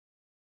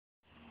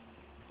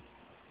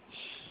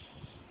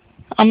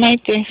I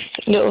made this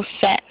little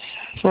set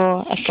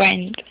for a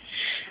friend.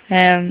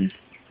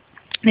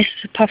 This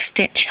is a puff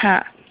stitch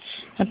hat,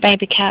 a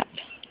baby cap.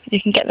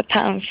 You can get the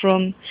pattern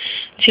from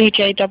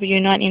TJW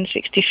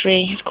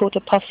 1963. It's called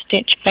a puff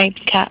stitch baby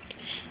cap.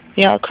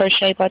 The art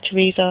crochet by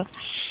Teresa.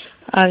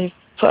 I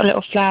put a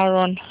little flower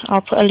on.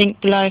 I'll put a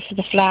link below for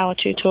the flower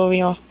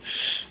tutorial.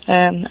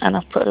 And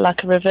I've put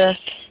like a reverse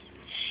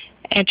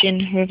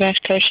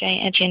crochet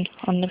edging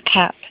on the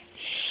cap.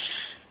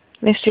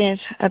 This is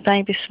a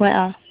baby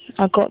sweater.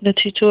 I got the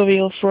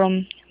tutorial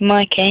from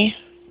Mikey.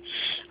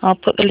 I'll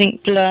put the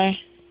link below.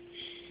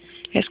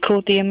 It's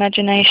called the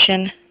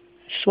Imagination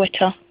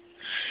Sweater.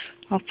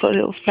 I'll put a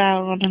little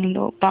flower on and a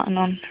little button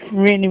on.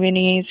 Really,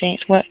 really easy.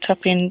 It's worked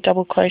up in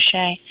double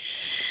crochet.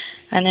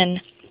 And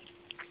then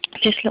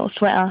this little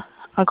sweater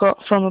I got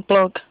from a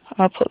blog.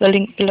 I'll put the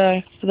link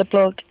below for the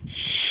blog.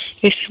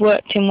 This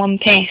worked in one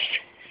piece.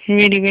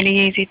 Really,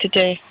 really easy to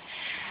do.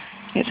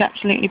 It's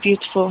absolutely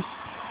beautiful.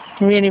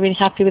 Really, really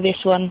happy with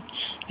this one.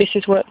 This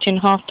is worked in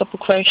half double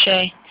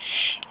crochet.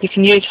 You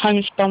can use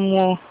homespun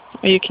wool,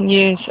 or you can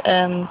use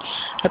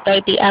a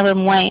baby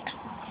Aran weight.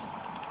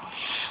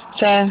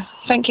 So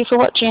thank you for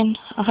watching.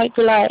 I hope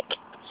you like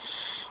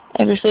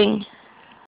everything.